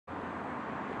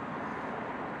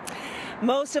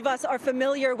Most of us are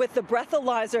familiar with the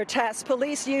breathalyzer test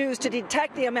police use to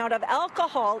detect the amount of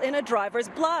alcohol in a driver's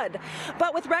blood.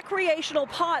 But with recreational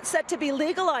pot set to be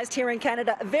legalized here in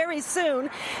Canada very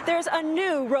soon, there's a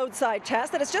new roadside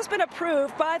test that has just been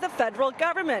approved by the federal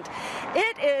government.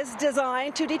 It is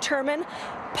designed to determine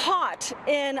pot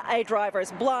in a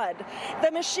driver's blood.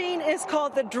 The machine is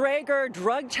called the Draeger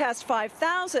Drug Test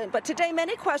 5000, but today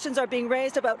many questions are being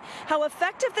raised about how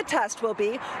effective the test will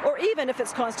be, or even if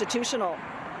it's constitutional.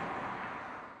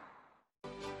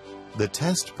 The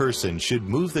test person should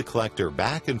move the collector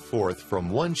back and forth from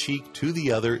one cheek to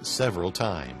the other several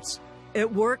times.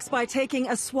 It works by taking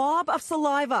a swab of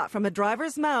saliva from a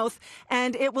driver's mouth,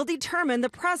 and it will determine the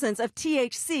presence of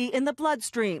THC in the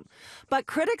bloodstream. But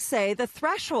critics say the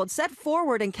threshold set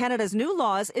forward in Canada's new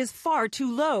laws is far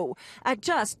too low, at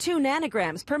just 2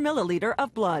 nanograms per milliliter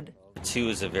of blood. 2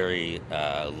 is a very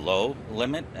low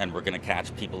limit, and we're going to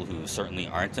catch people who certainly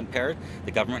aren't impaired.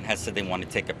 The government has said they want to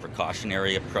take a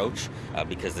precautionary approach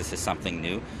because this is something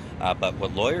new. But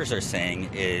what lawyers are saying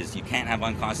is you can't have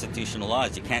unconstitutional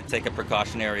laws. You can't take a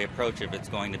precautionary approach if it's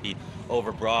going to be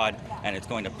overbroad and it's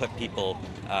going to put people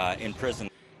in prison.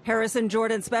 Harrison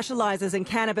Jordan specializes in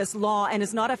cannabis law and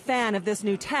is not a fan of this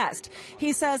new test.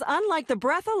 He says unlike the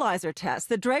breathalyzer test,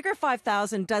 the Draeger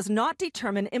 5000 does not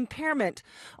determine impairment,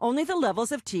 only the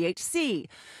levels of THC.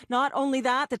 Not only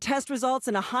that, the test results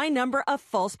in a high number of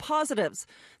false positives.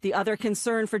 The other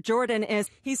concern for Jordan is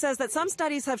he says that some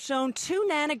studies have shown 2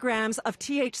 nanograms of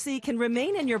THC can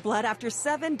remain in your blood after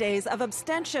 7 days of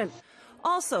abstention.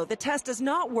 Also, the test does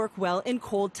not work well in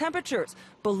cold temperatures,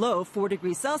 below 4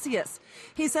 degrees Celsius.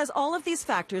 He says all of these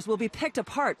factors will be picked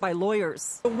apart by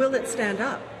lawyers. Will it stand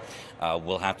up?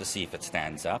 We'll have to see if it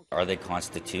stands up. Are they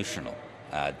constitutional?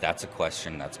 That's a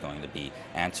question that's going to be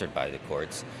answered by the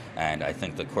courts, and I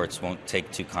think the courts won't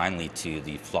take too kindly to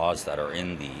the flaws that are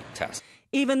in the test.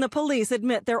 Even the police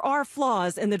admit there are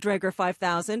flaws in the Draeger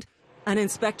 5000. An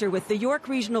inspector with the York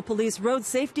Regional Police Road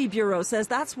Safety Bureau says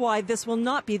that's why this will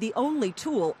not be the only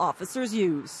tool officers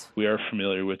use. We are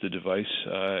familiar with the device,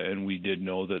 and we did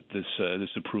know that this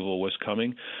approval was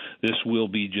coming. This will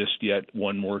be just yet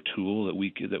one more tool that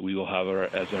we will have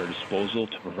at our disposal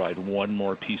to provide one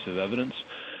more piece of evidence,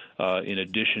 in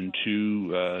addition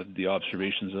to the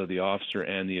observations of the officer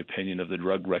and the opinion of the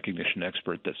drug recognition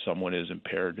expert that someone is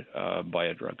impaired by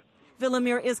a drug.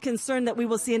 Villamere is concerned that we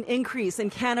will see an increase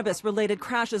in cannabis-related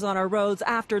crashes on our roads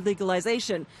after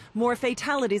legalization, more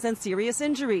fatalities and serious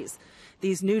injuries.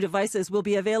 These new devices will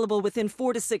be available within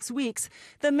 4 to 6 weeks.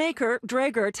 The maker,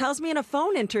 Draeger, tells me in a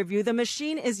phone interview the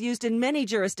machine is used in many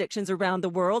jurisdictions around the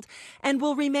world and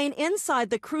will remain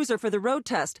inside the cruiser for the road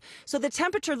test, so the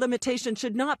temperature limitation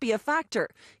should not be a factor.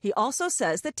 He also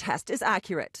says the test is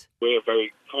accurate. We're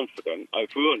very confident. If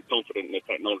we weren't confident in the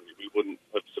technology, we wouldn't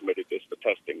have submitted this for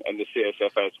testing, and the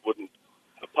CSFS wouldn't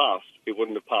have passed. It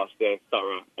wouldn't have passed their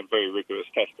thorough and very rigorous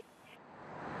testing.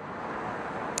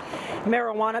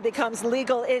 Marijuana becomes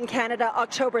legal in Canada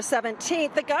October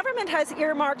 17th. The government has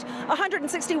earmarked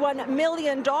 $161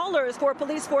 million for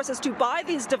police forces to buy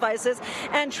these devices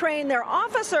and train their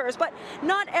officers. But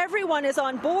not everyone is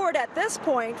on board at this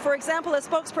point. For example, a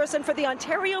spokesperson for the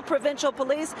Ontario Provincial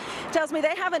Police tells me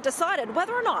they haven't decided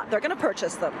whether or not they're going to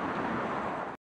purchase them.